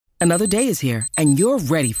Another day is here, and you're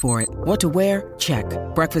ready for it. What to wear? Check.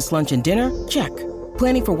 Breakfast, lunch, and dinner? Check.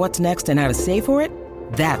 Planning for what's next and how to save for it?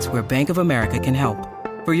 That's where Bank of America can help.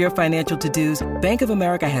 For your financial to-dos, Bank of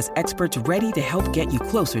America has experts ready to help get you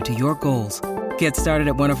closer to your goals. Get started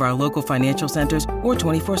at one of our local financial centers or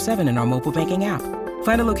 24/7 in our mobile banking app.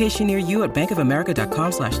 Find a location near you at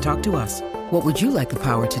bankofamerica.com/talktous. What would you like the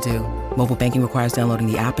power to do? Mobile banking requires downloading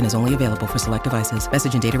the app and is only available for select devices.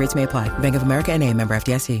 Message and data rates may apply. Bank of America N.A., member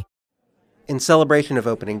FDIC. In celebration of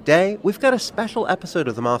opening day, we've got a special episode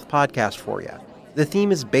of the Moth Podcast for you. The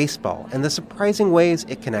theme is baseball and the surprising ways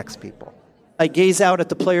it connects people. I gaze out at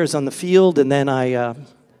the players on the field, and then I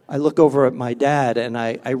look over at my dad, and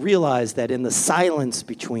I realize that in the silence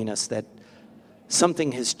between us that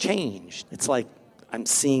something has changed. It's like I'm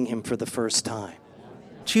seeing him for the first time.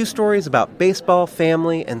 2 stories about baseball,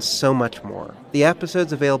 family, and so much more. The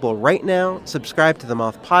episode's available right now. Subscribe to the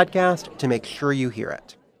Moth Podcast to make sure you hear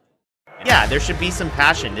it. Yeah, there should be some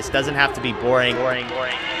passion. This doesn't have to be boring. You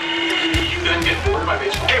couldn't get bored by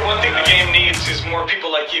baseball. Hey, one thing the game needs is more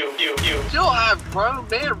people like you. Still have grown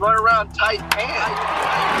men run around tight pants.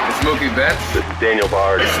 It's Mookie Betts. This is Daniel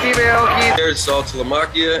Bard. It's Steve Aoki. There's Sal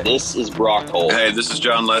Talamacchia. This is Brock Holt. Hey, this is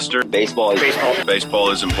John Lester. Baseball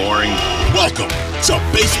isn't boring. Welcome to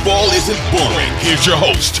Baseball Isn't Boring. Here's your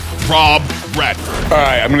host, Rob Bradford. All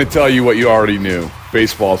right, I'm going to tell you what you already knew.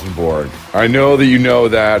 Baseball isn't boring. I know that you know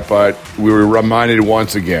that, but we were reminded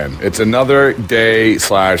once again. It's another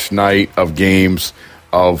day/night of games,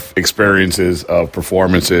 of experiences, of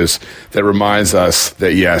performances that reminds us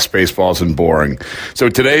that, yes, baseball isn't boring. So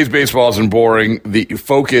today's Baseball Isn't Boring, the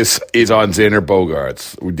focus is on Xander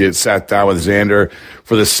Bogaerts. We sat down with Xander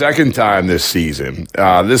for the second time this season.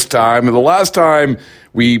 The last time,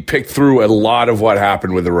 we picked through a lot of what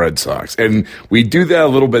happened with the Red Sox. And we do that a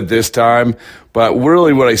little bit this time. But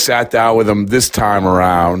really when I sat down with him this time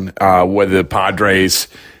around, with the Padres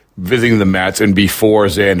visiting the Mets and before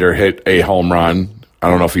Xander hit a home run, I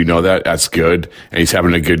don't know if you know that. That's good. And he's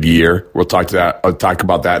having a good year. I'll talk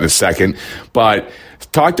about that in a second. But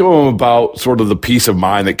talk to him about sort of the peace of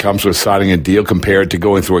mind that comes with signing a deal compared to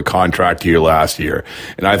going through a contract year last year.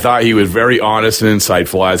 And I thought he was very honest and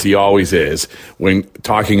insightful, as he always is, when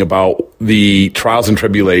talking about the trials and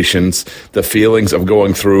tribulations, the feelings of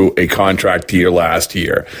going through a contract year last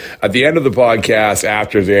year. At the end of the podcast,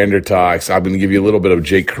 after Xander talks, I'm going to give you a little bit of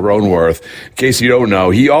Jake Cronenworth. In case you don't know,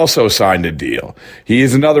 he also signed a deal. He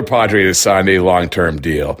is another Padre that signed a long-term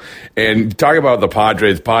deal. And talk about the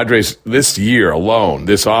Padres this year alone,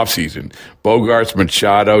 this offseason, Bogaerts,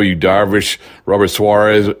 Machado, Yu Darvish, Robert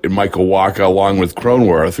Suarez, and Michael Wacha, along with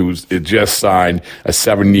Cronenworth, who's just signed a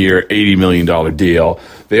 7-year, $80 million deal.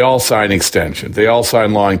 They all sign extensions. They all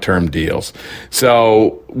sign long-term deals.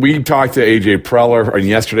 So we talked to A.J. Preller on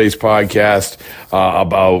yesterday's podcast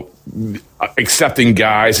about accepting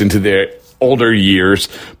guys into their older years,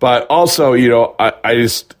 but also,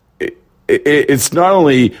 it's not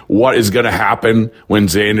only what is going to happen when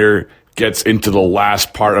Xander gets into the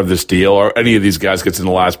last part of this deal, or any of these guys gets in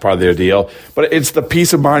the last part of their deal, but it's the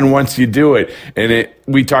peace of mind once you do it. And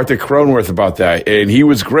we talked to Cronenworth about that, and he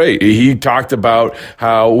was great. He talked about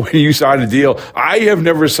how when you sign a deal, I have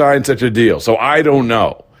never signed such a deal, so I don't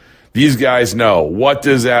know. These guys know. What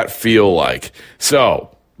does that feel like? So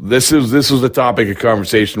This was the topic of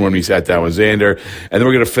conversation when we sat down with Xander, and then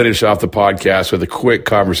we're going to finish off the podcast with a quick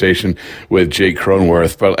conversation with Jake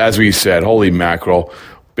Cronenworth. But as we said, holy mackerel,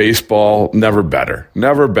 baseball, never better.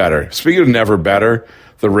 Never better. Speaking of never better,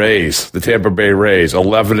 the Rays, the Tampa Bay Rays,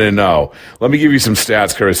 11-0. Let me give you some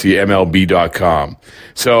stats courtesy MLB.com.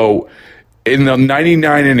 So in the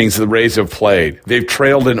 99 innings the Rays have played, they've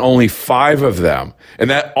trailed in only 5 of them. And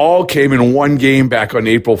that all came in one game back on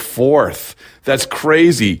April 4th. That's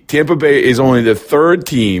crazy. Tampa Bay is only the 3rd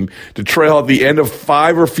team to trail at the end of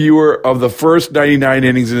 5 or fewer of the first 99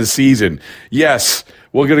 innings in the season. Yes,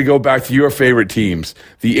 we're going to go back to your favorite teams,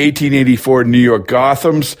 the 1884 New York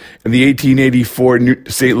Gothams and the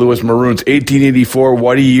 1884 St. Louis Maroons. 1884,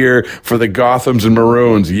 what a year for the Gothams and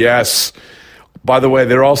Maroons. Yes. By the way,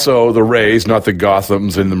 they're also the Rays, not the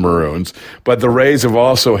Gothams and the Maroons, but the Rays have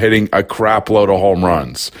also hitting a crap load of home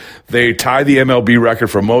runs. They tied the MLB record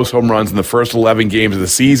for most home runs in the first 11 games of the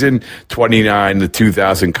season, 29, the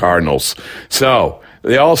 2000 Cardinals. So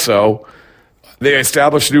they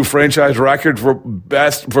established a new franchise record for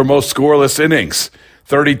most scoreless innings,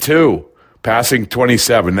 32. passing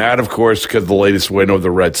 27. That, of course, because of the latest win over the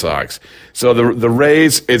Red Sox. So the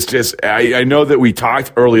Rays, it's just, I know that we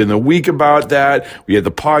talked early in the week about that. We had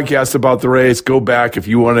the podcast about the Rays. Go back if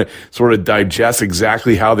you want to sort of digest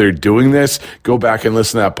exactly how they're doing this. Go back and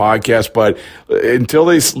listen to that podcast. But until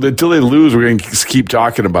they lose, we're going to keep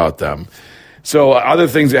talking about them. So other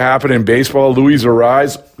things that happen in baseball, Luis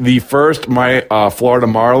Arraez, the first Florida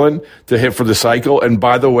Marlin to hit for the cycle. And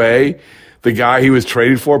by the way, the guy he was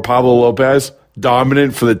traded for, Pablo Lopez,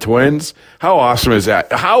 dominant for the Twins. How awesome is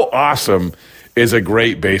that? How awesome is a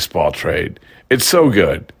great baseball trade? It's so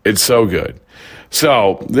good. It's so good.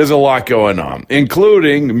 So there's a lot going on,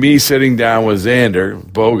 including me sitting down with Xander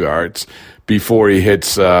Bogaerts before he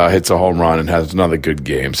hits a home run and has another good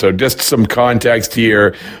game. So just some context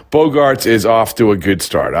here. Bogaerts is off to a good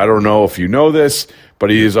start. I don't know if you know this, but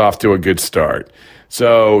he is off to a good start.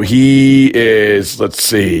 So he is, let's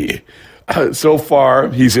see, so far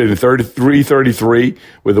he's hitting 333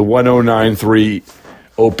 with a 109.3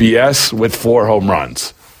 OPS with 4 home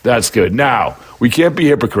runs. That's good. Now, we can't be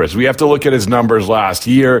hypocrites. We have to look at his numbers last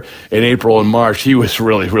year. In April and March, he was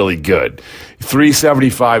really, really good.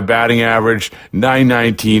 375 batting average,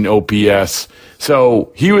 919 OPS.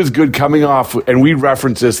 So he was good coming off, and we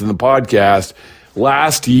referenced this in the podcast,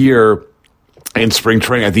 last year in spring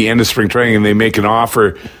training, at the end of spring training, and they make an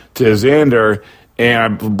offer to Xander, and I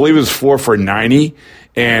believe it was 4 for 90.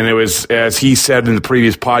 And it was, as he said in the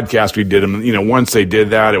previous podcast we did him, once they did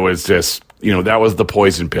that, it was just, that was the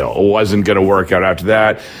poison pill. It wasn't going to work out after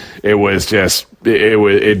that. It was just,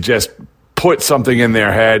 it just put something in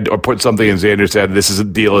their head or put something in Xander's head. This is a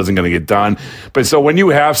deal isn't going to get done. But so when you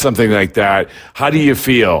have something like that, how do you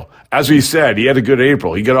feel? As we said, he had a good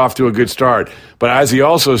April. He got off to a good start. But as he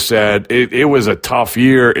also said, it was a tough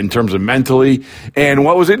year in terms of mentally. And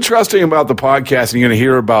what was interesting about the podcast, and you're going to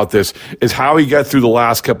hear about this, is how he got through the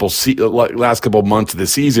last couple months of the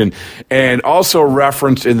season. And also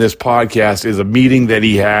referenced in this podcast is a meeting that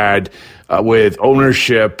he had with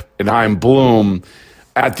ownership and Chaim Bloom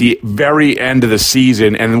at the very end of the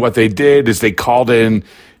season. And what they did is they called in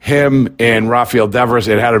him and Rafael Devers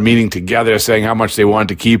had a meeting together saying how much they wanted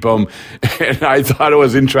to keep him. And I thought it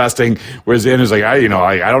was interesting where Xander's like, I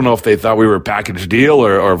don't know if they thought we were a package deal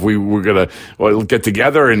or if we were going to get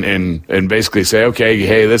together and basically say, okay,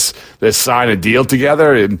 hey, let's sign a deal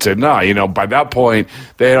together. And said, no, by that point,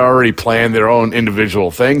 they had already planned their own individual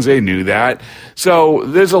things. They knew that. So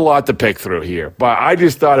there's a lot to pick through here. But I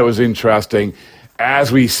just thought it was interesting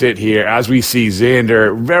as we sit here, as we see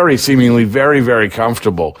Xander seemingly very, very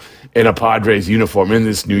comfortable in a Padres uniform, in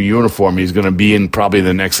this new uniform he's going to be in probably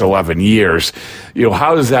the next 11 years.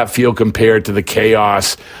 How does that feel compared to the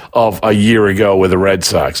chaos of a year ago with the Red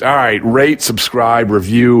Sox? All right, rate, subscribe,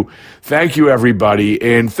 review. Thank you, everybody,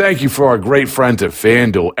 and thank you for our great friends at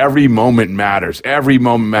FanDuel. Every moment matters. Every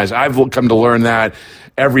moment matters. I've come to learn that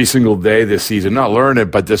every single day this season. Not learn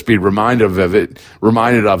it, but just be reminded of it.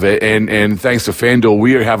 And thanks to FanDuel,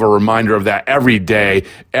 we have a reminder of that every day.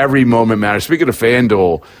 Every moment matters. Speaking of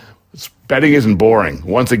FanDuel, betting isn't boring.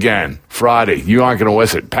 Once again, Friday, you aren't going to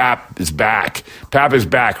miss it. Pap is back. Pap is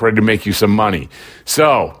back, ready to make you some money. So,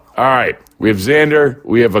 all right, we have Xander.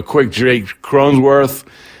 We have a quick Jake Cronenworth.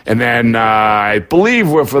 And then I believe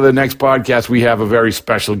for the next podcast, we have a very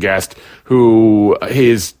special guest who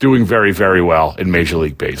is doing very, very well in Major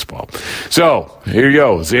League Baseball. So here you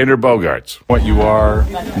go, Xander Bogaerts. What you are,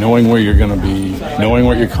 knowing where you're going to be, knowing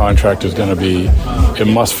what your contract is going to be, it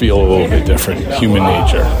must feel a little bit different, human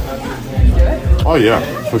nature. Oh, yeah,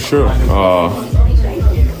 for sure.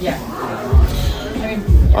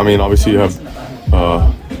 Obviously you have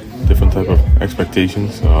different type of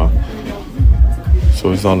expectations.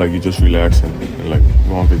 So it's not like you just relax and like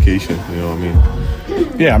go on vacation, you know what I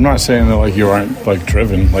mean? Yeah, I'm not saying that you aren't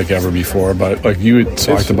driven like ever before, but you had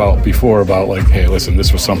talked about before about hey, listen,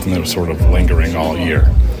 this was something that was sort of lingering all year.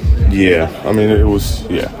 Yeah, it was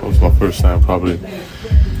my first time probably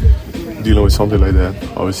dealing with something like that.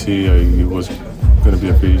 Obviously, it was going to be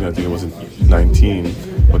a free agent. I think it was in 19,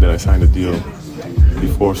 but then I signed a deal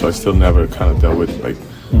before, so I still never kind of dealt with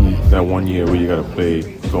that 1 year where you got to play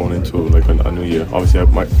going into a new year. Obviously,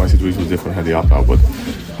 my situation was different, had the opt-out, but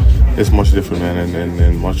it's much different, man,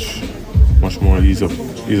 and much more ease of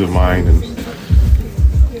mind and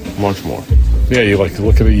much more. Yeah, you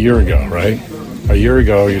look at a year ago, right? A year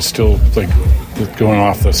ago, you're still going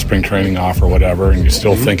off the spring training off or whatever, and you're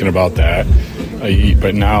still thinking about that.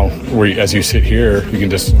 But now, as you sit here, you can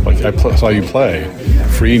just I saw you play,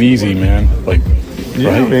 free and easy, man.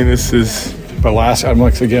 Yeah, right? This is. But last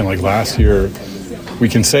year, we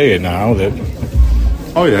can say it now that.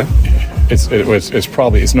 Oh yeah.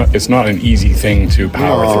 it's not an easy thing to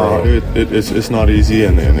power through. It's not easy,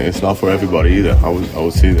 and it's not for everybody either. I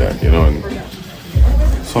would say that, and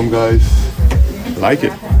some guys like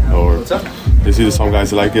it, or there's either some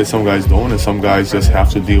guys like it, some guys don't, and some guys just have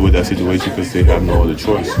to deal with that situation because they have no other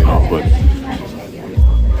choice, But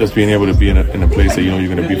just being able to be in a place that you're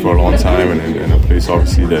going to be for a long time, and in a place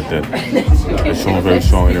obviously that is showing very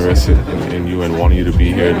strong interest in you and wanting you to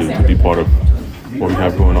be here to be part of what we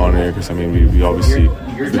have going on here. Because we obviously,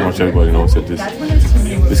 pretty much everybody knows that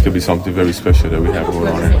this could be something very special that we have going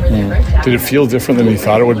on here. Did it feel different than you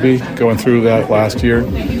thought it would be going through that last year?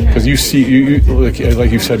 Because you see, you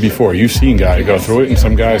like you said before, you've seen guys go through it, and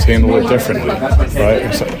some guys handle it differently,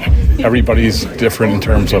 right? So everybody's different in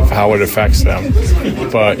terms of how it affects them.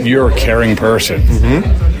 But you're a caring person.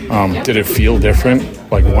 Mm-hmm. Did it feel different?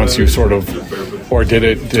 Like once you sort of, or did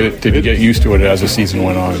you get used to it as the season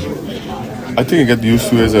went on? I think you get used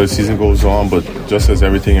to it as the season goes on, but just as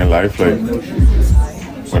everything in life, like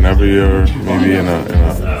whenever you're maybe in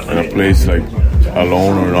a place like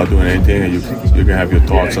alone or not doing anything, you can have your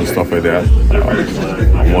thoughts and stuff like that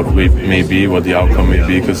on what may be, what the outcome may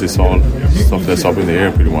be, because it's all stuff that's up in the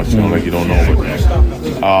air pretty much, like you don't know. But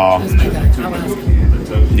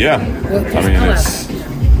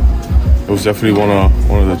it was definitely one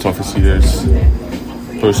of the toughest years,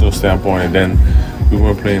 personal standpoint, and then we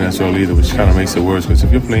weren't playing as well either, which kind of makes it worse. Because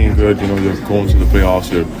if you're playing good, you're going to the playoffs,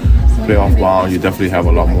 you're playoff bound, you definitely have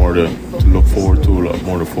a lot more to look forward to, a lot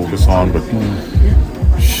more to focus on. But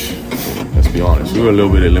let's be honest, we were a little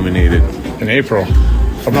bit eliminated in April.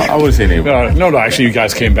 No, I wouldn't say in April. No, actually, you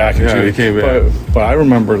guys came back. They came back. But I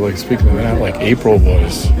remember, speaking of that, April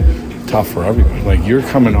was tough for everyone. You're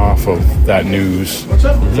coming off of that news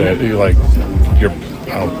that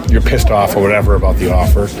you're pissed off or whatever about the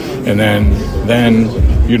offer, and then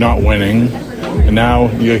you're not winning, and now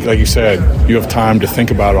like you said, you have time to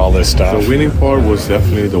think about all this stuff. The winning part was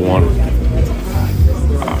definitely the one.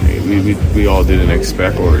 We all didn't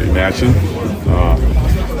expect or imagine,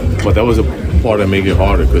 but that was a part that made it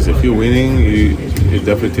harder, because if you're winning, it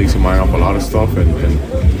definitely takes your mind off a lot of stuff and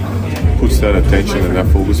puts that attention and that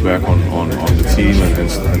focus back on the team and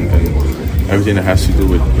everything that has to do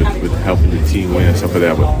with helping the team win and stuff like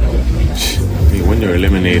that. But when you're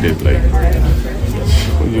eliminated,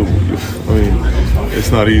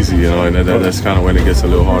 it's not easy, and that's kind of when it gets a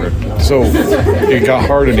little harder. So it got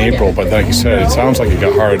hard in April, but like you said, it sounds like it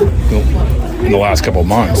got hard in the last couple of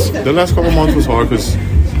months. The last couple of months was hard because,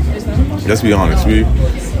 let's be honest, we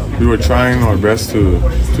were trying our best to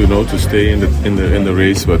stay in the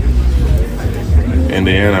race, but in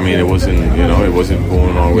the end, it wasn't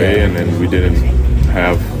going our way, and then we didn't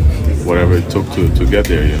have whatever it took to get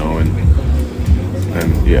there,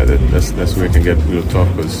 that's where it can get real tough,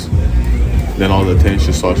 because then all the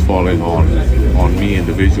attention starts falling on me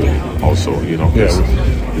individually also, because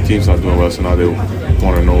the team's not doing well, so now they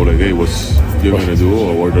want to know, hey, what's you're going to do,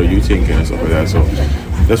 or what are you thinking and stuff like that. So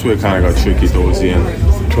that's where it kind of got tricky towards the end.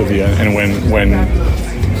 And when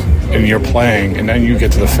and you're playing, and then you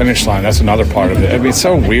get to the finish line, that's another part of it. It's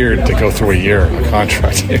so weird to go through a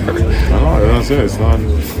contract year. No, that's it.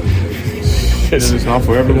 It's not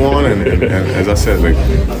for everyone, and as I said,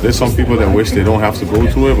 there's some people that wish they don't have to go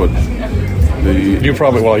through it, but you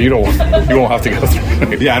probably you won't have to go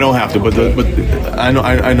through it. Yeah, I don't have to, but I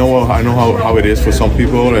know how it is for some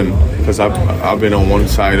people, and because I've been on one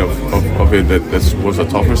side of it that was a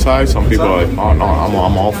tougher side. Some people are like, oh no,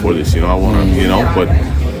 I'm all for this, I want to, but.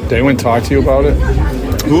 Did anyone talk to you about it?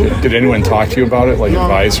 Who? Did anyone talk to you about it,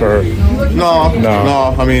 advice or? No.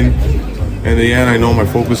 In the end, I know my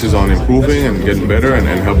focus is on improving and getting better and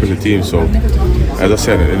helping the team. So, as I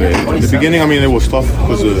said, in the beginning, it was tough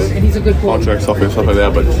because of contract stuff and stuff like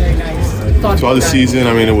that. But throughout the season,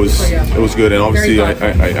 it was good. And obviously,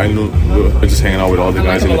 I knew we were just hanging out with all the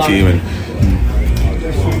guys in the team, and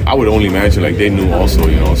I would only imagine they knew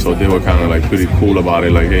also, So they were kind of pretty cool about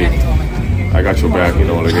it. Hey, I got your back,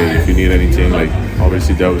 hey, if you need anything,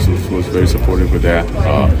 obviously Davis was very supportive with that.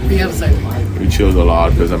 We chilled a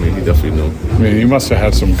lot because, he definitely knew. You must have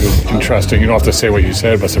had some good, interesting, you don't have to say what you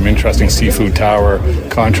said, but some interesting Seafood Tower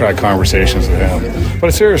contract conversations with him.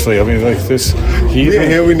 But seriously, this, me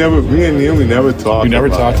and him, we never talked. You never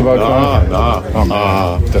talked about contract?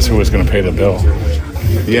 Nah. That's who was going to pay the bill.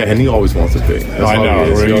 Yeah, and he always wants to pay. I know.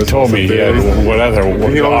 You told me. He always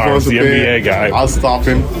wants to pay. NBA guy. I'll stop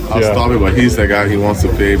him. But he's the guy. He wants to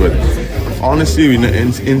pay. But honestly,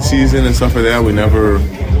 in season and stuff like that, we never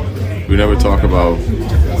talk about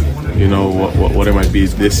what it might be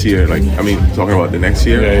this year. Talking about the next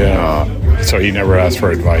year. Yeah. So he never asked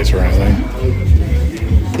for advice or anything.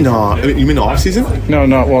 No, you mean the off season? No,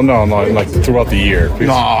 like throughout the year.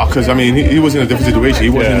 No, because I mean he was in a different situation. He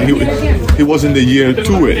wasn't. He wasn't the year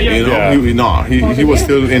to it. You know. Yeah. He was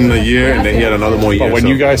still in the year, and then he had another more year. But when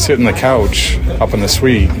you guys sit in the couch up in the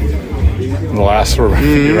suite, in the last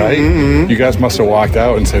right, you guys must have walked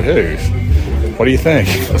out and said, "Hey, what do you think?"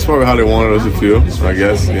 That's probably how they wanted us to feel, I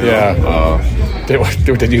guess. You know? Yeah.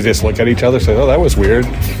 Did you just look at each other and say, "Oh, that was weird,"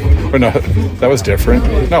 or no, that was different?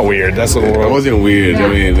 Not weird. That's a little. It wasn't weird. I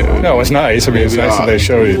mean, no, it's nice. I mean, it's nice that they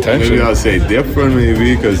show you attention. Maybe I'll say different,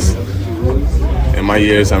 maybe because in my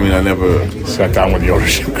years, I mean, I never sat down with the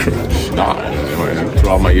ownership crew. Nah,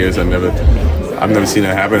 throughout my years, I've never seen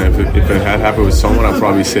it happen. If it had happened with someone, I'd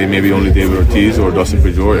probably say maybe only David Ortiz or Dustin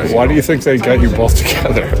Pedroia. Why do you think they got you both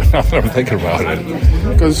together? Now that I'm thinking about it,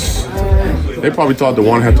 because they probably thought the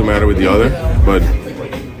one had to matter with the other, but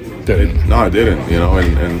didn't. No, it didn't. You know,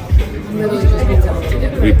 and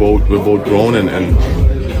we're both grown, and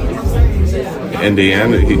in the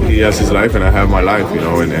end, he has his life, and I have my life. You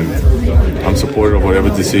know, and I'm supportive of whatever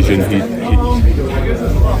decision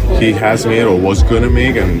he has made or was gonna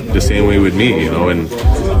make, and the same way with me. You know, and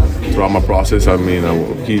throughout my process, I mean,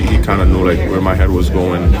 he kind of knew like where my head was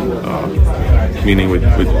going, meaning with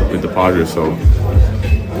the Padres. So.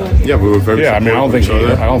 Yeah, we were very. Yeah, I mean, I don't think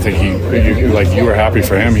you were happy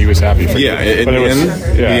for him. He was happy for you. Yeah, in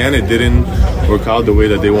the end, it didn't work out the way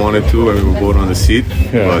that they wanted to, and we were both on the seat.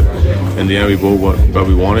 Yeah. But in the end, we both got what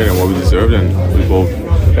we wanted and what we deserved, and we both.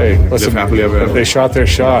 Hey, listen, happily ever after. They shot their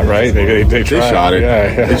shot, right? They tried. They shot it.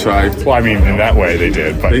 Yeah. They tried. Well, I mean, in that way, they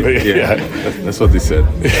did. But that's what they said.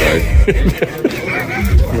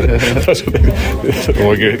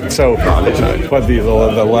 So, but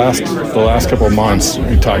the last couple of months,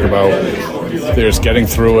 you talk about there's getting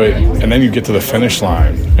through it, and then you get to the finish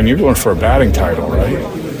line, and you're going for a batting title, right?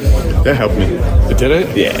 That helped me. It did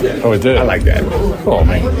it? Yeah. Oh, it did. I like that. Oh,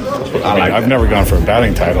 man. I've never gone for a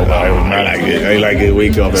batting title, but I like it. I like it.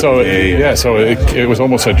 Wake up. So it was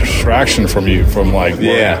almost a distraction from you, from like.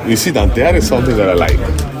 Yeah. You see, now that is something that I like.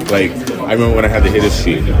 Like I remember when I had the hitter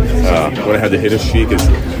streak.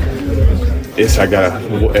 It's I got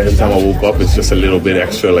every time I woke up, it's just a little bit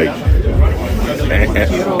extra like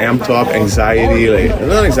amped up, anxiety, like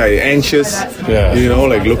not anxiety, anxious. Yeah. You know,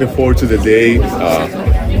 like looking forward to the day.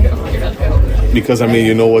 Because I mean,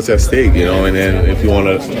 you know what's at stake, you know, and then if you want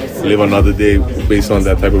to live another day based on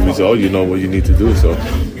that type of result, you know what you need to do. So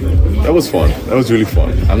that was fun. That was really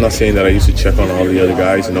fun. I'm not saying that I used to check on all the other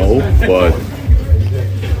guys, no, but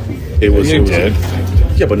it was. You did.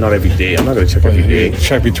 Yeah, but not every day. I'm not going to check every day.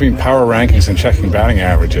 Check between power rankings and checking batting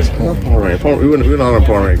averages. Not power rankings. We were not on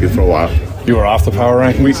power rankings for a while. You were off the power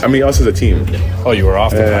rankings? Us as a team. Oh, you were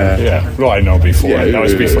off the power. Yeah. Well, I know before. Yeah, that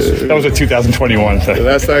was before. That was a 2021 thing. The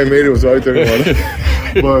last time I made it was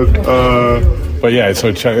 2021. But yeah,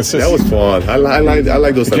 so check. That was fun. I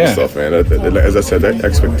like those type of stuff, man. As I said, that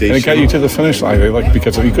expectation. And it got you to the finish line,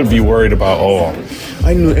 because you could be worried about.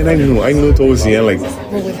 I knew towards the end, like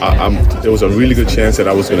there was a really good chance that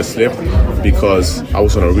I was going to slip because I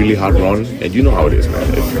was on a really hot run, and you know how it is, man.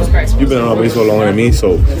 You've been around baseball longer than me,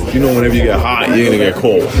 so you know whenever you get hot, you're going to get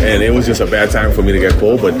cold, and it was just a bad time for me to get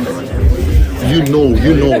cold, but. You know,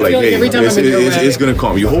 like, hey, it's gonna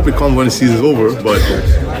come. You hope it comes when the season's over. But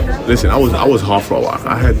listen, I was hot for a while.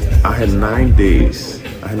 I had 9 days.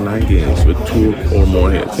 I had 9 games with 2 or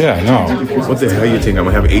more hits. Yeah, no. What the hell you think? I'm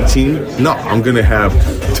gonna have 18? No, I'm gonna have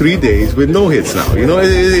 3 days with no hits now. You know,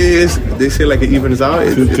 they say like it evens out.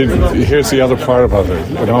 Here's the other part about it,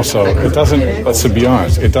 and also it doesn't. Let's be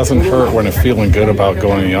honest, it doesn't hurt when it's feeling good about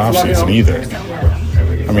going in the off season either.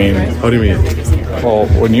 I mean, how do you mean? Well,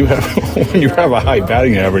 when you have a high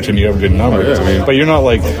batting average and you have good numbers, but you're not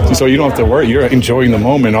like, so you don't have to worry. You're enjoying the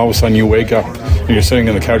moment. All of a sudden, you wake up and you're sitting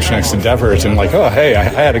on the couch next to Devers and like, oh, hey, I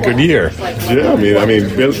had a good year. Yeah, I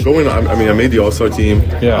made the All-Star team.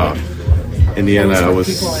 Yeah. In the end, I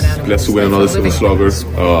was blessed to win another Silver Slugger.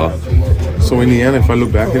 So in the end, if I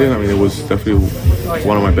look back at it, I mean, it was definitely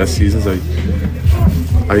one of my best seasons.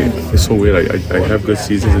 It's so weird. I have good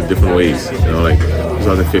seasons in different ways. You know, like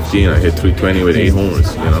 2015, I hit 320 with 8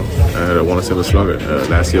 homers. You know, I won a Silver Slugger.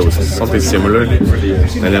 Last year was something similar,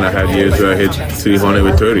 and then I had years where I hit 300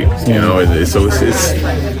 with 30. You know, so it's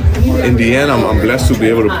in the end, I'm blessed to be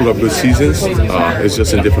able to put up good seasons. It's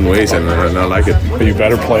just in different ways, and I like it. Are you a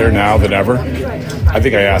better player now than ever? I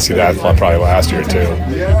think I asked you that probably last year too.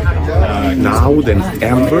 Now than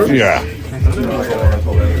ever? Yeah.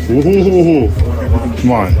 Ooh.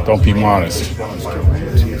 Come on, don't be modest.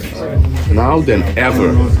 now than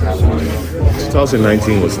ever.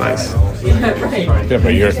 2019 was nice. Yeah,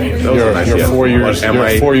 but you're 4 years.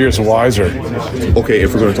 You're 4 years wiser. Okay,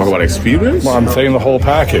 if we're going to talk about experience, well, I'm saying the whole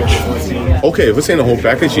package. Okay, if we're saying the whole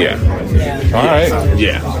package, yeah. All right.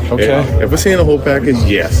 Yeah. Okay. If we're saying the whole package,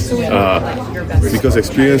 yes. Because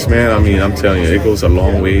experience, man. I mean, I'm telling you, it goes a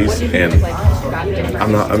long ways, and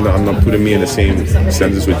I'm not putting me in the same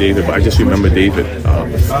sentence with David, but I just remember David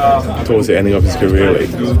towards the ending of his career.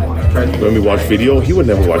 Like, when we watch video, he would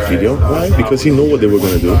never watch video. Why? Because he know what they were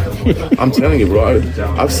gonna do. I'm telling you, bro.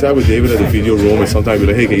 I've sat with David at the video room, and sometimes be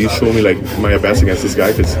like, "Hey, can you show me like my at bats against this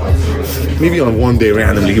guy?" Because maybe on one day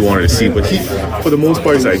randomly he wanted to see, but he, for the most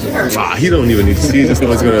part, he's like, he don't even need to see. He just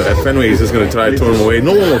knows he's gonna at Fenway. He's just gonna try to throw him away.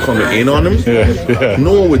 No one will come in on him. Yeah.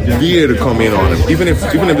 No one would dare to come in on him. Even if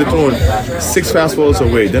they're throwing 6 fastballs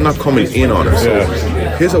away, they're not coming in on him. So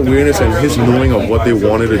his awareness and his knowing of what they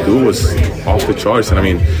wanted to do was off the charts. And I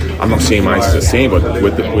mean, I'm not saying mine's the same, but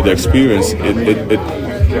with the experience, it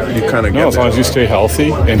you kind of get. No, as long as you stay healthy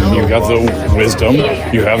and you have the wisdom,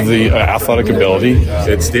 you have the athletic ability.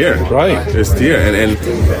 It's there, right? It's there, and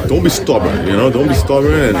don't be stubborn. Don't be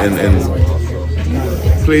stubborn and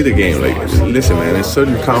play the game. Like, listen, man, in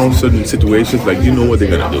certain counts, certain situations, like, you know what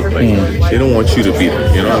they're gonna do. Like, they don't want you to beat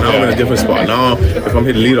them. Now I'm in a different spot. Now, if I'm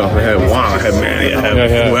hitting leadoff, I have Juan, I have Manny, I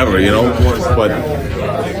have whoever. But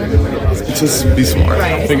just be smart.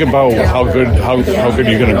 Think about how good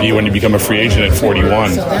you're going to be when you become a free agent at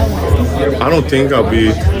 41. I don't think I'll be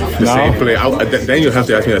the same player. Then you'll have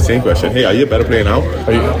to ask me that same question. Hey, are you a better player now?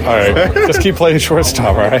 All right, just keep playing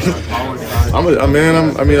shortstop. All right. I love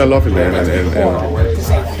it, man, and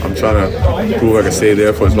I'm trying to prove I can stay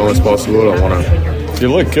there for as long as possible. I want to. You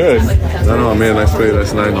look good. I made a nice play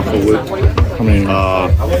last night. Knock on wood. I mean,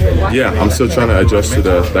 I'm still trying to adjust to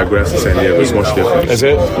that grass in San Diego. It's much different. Is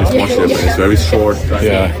it? It's much different. It's very short.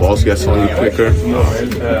 Yeah. Balls gets on you quicker.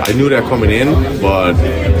 I knew that coming in, but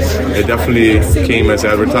it definitely came as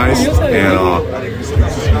advertised, and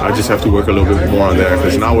I just have to work a little bit more on that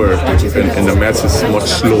because now we're in the Mets is much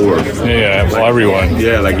slower. Yeah, well, everyone.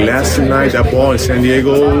 Yeah, like last night, that ball in San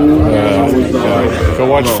Diego. Go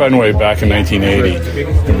watch Fenway back in 1980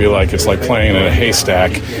 and be like, it's like playing in a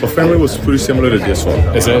haystack. But Fenway was pretty similar to this one.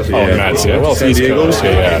 Is it? Yeah. Oh, Mets, yeah. Well, San East Diego. Coast,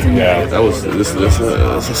 yeah. That was this is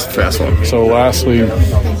a fast one. So lastly,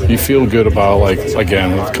 you feel good about, like,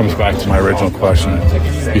 again, it comes back to my original question.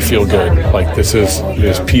 You feel good. Like,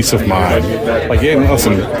 there's peace of mind. Like, yeah,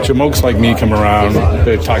 listen, jamokes like me come around,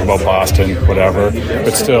 they talk about Boston, whatever.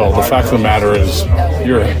 But still, the fact of the matter is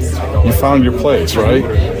you found your place, right?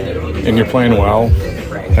 And you're playing well.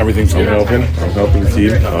 Everything's good. I'm helping the team.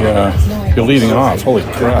 Yeah. You're leading off. Holy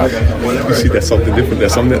crap. You see, that's something different.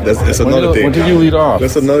 That's another thing. When did you lead off?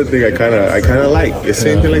 That's another thing I kind of like. It's the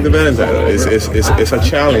same thing like the Valentine. It's a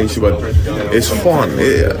challenge, but it's fun.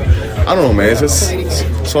 I don't know, man. It's just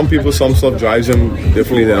some stuff drives them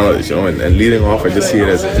differently than others, and leading off, I just see it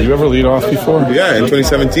as. Did you ever lead off before? Yeah, in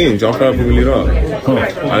 2017, John Farrell put me lead off.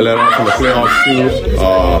 I led off in the playoffs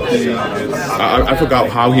too. I forgot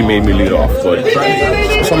how he made me lead off, but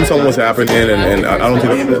something was happening, and I don't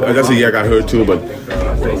think that's the year I got hurt too, but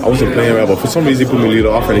I wasn't playing well. But for some reason, he put me lead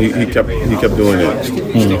off, and he kept doing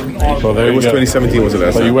it. Well, there it was 2017 was the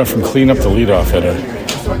last time. You went from cleanup to leadoff hitter.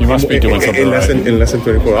 You must be doing something right. In less than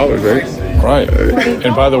 24 hours, right? Right.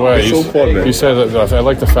 And by the way, you said that I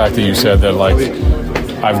like the fact that you said that, like,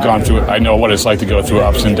 I've gone through. I know what it's like to go through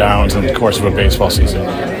ups and downs in the course of a baseball season.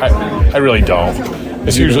 I really don't.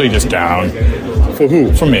 It's usually just down. For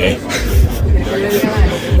who? For me.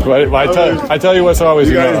 But I tell you what's always.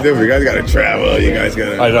 You guys different. You guys got to travel. You guys got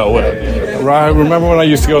to. I know. Remember when I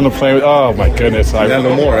used to go on the plane? Oh my goodness! Not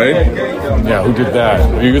no more, right? Yeah. Who did that?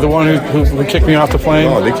 Were you the one who kicked me off the plane?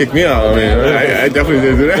 No, they kicked me out. I mean, I definitely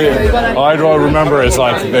didn't do that. All I remember is,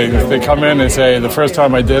 like, they come in and say the first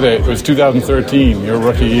time I did it was 2013, your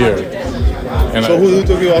rookie year. And so who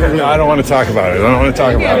took you off the plane? I don't want to talk about it. No,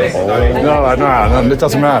 it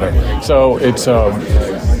doesn't matter. So it's.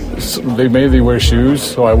 They made me wear shoes,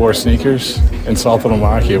 so I wore sneakers, and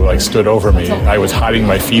Saltanomacchia stood over me. I was hiding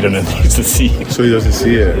my feet underneath the seat. So he doesn't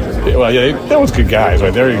see it? Well, yeah, that was good guys.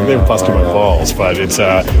 Right? They were busting my balls, but it's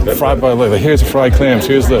fried by here's the fried clams,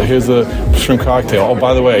 here's the shrimp cocktail. Oh,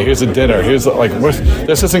 by the way, here's the dinner. Here's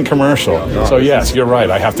this isn't commercial. No, so yes, you're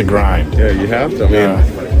right. I have to grind. Yeah, you have to. I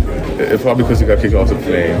mean, it's probably because you got kicked off the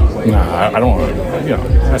plane. Nah, I don't want to.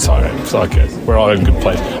 That's all right. It's all good. We're all in a good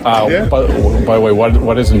place. Yeah. By the way,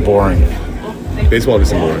 what isn't boring? Baseball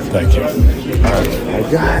isn't boring. Thank you. All right.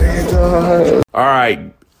 I got it. All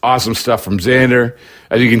right. Awesome stuff from Xander.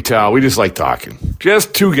 As you can tell, we just like talking.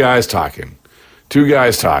 Just two guys talking. Two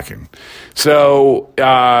guys talking. So,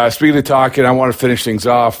 speaking of talking, I want to finish things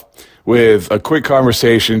off with a quick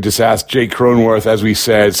conversation. Just asked Jake Cronenworth, as we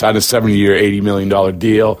said, signed a 7-year, $80 million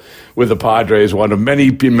deal with the Padres, one of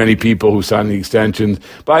many people who signed the extensions.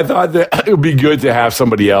 But I thought that it would be good to have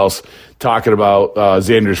somebody else talking about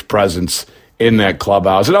Xander's presence in that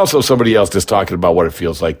clubhouse, and also somebody else just talking about what it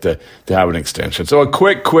feels like to have an extension. So a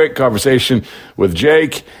quick conversation with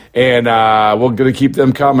Jake, and we're going to keep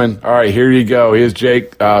them coming. All right, here you go. Here's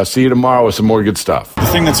Jake. See you tomorrow with some more good stuff. The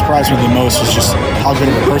thing that surprised me the most was just how good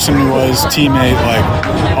of a person he was, teammate,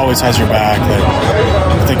 like, always has your back.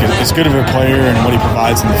 Like, I think as good of a player and what he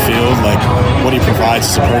provides in the field, like, what he provides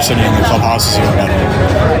as a person in the clubhouse is even better.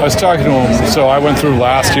 I was talking to him, so I went through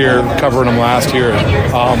last year, covering him last year,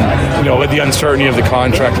 with the uncertainty of the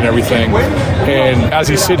contract and everything. And as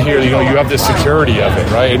you sit here, you have this security of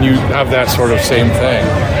it, right? And you have that sort of same thing.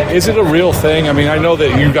 Is it a real thing? I mean, I know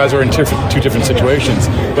that you guys are in two different situations,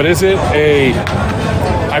 but is it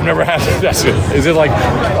I've never had that's it. Is it like,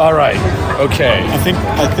 all right, okay? I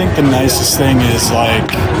think the nicest thing is, like,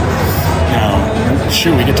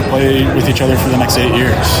 we get to play with each other for the next 8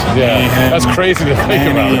 years. Yeah, that's crazy to think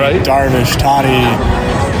about, right? Darvish, Toddy,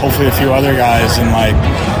 hopefully a few other guys, and, like,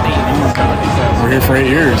 we're here for 8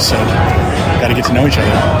 years, so got to get to know each other.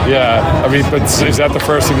 Yeah, I mean, but is that the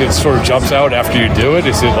first thing that sort of jumps out after you do it?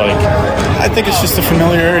 Is it like? I think it's just the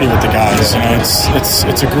familiarity with the guys.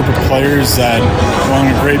 It's a group of players that,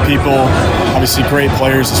 great people, obviously great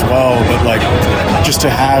players as well, but, like, just to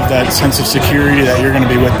have that sense of security that you're going to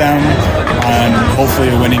be with them and hopefully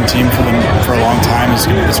a winning team for them for a long time is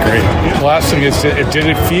great. The last thing is, did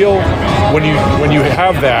it feel when you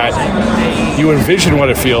have that, you envision what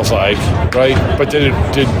it feels like, right? But did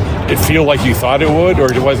it feel like you thought it would, or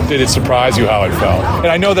did it surprise you how it felt? And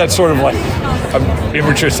I know that's sort of like an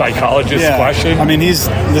immature psychologist question. I mean, this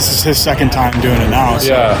is his second time doing it now.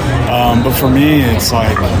 So, but for me, it's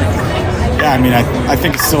like, I mean, I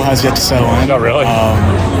think it still has yet to settle in. Not really.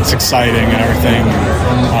 It's exciting and everything.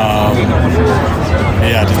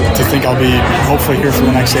 To think I'll be hopefully here for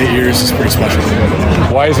the next 8 years is pretty special.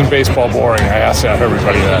 Why isn't baseball boring? I asked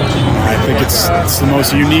everybody that. I think it's the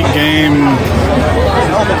most unique game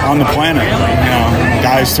on the planet.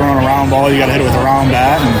 Guys throwing a round ball, you got to hit it with a round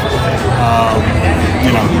bat,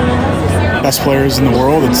 and best players in the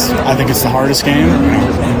world. I think it's the hardest game.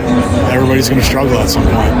 Everybody's going to struggle at some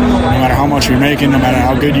point, no matter how much you're making, no matter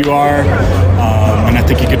how good you are. And I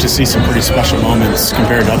think you get to see some pretty special moments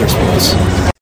compared to other sports.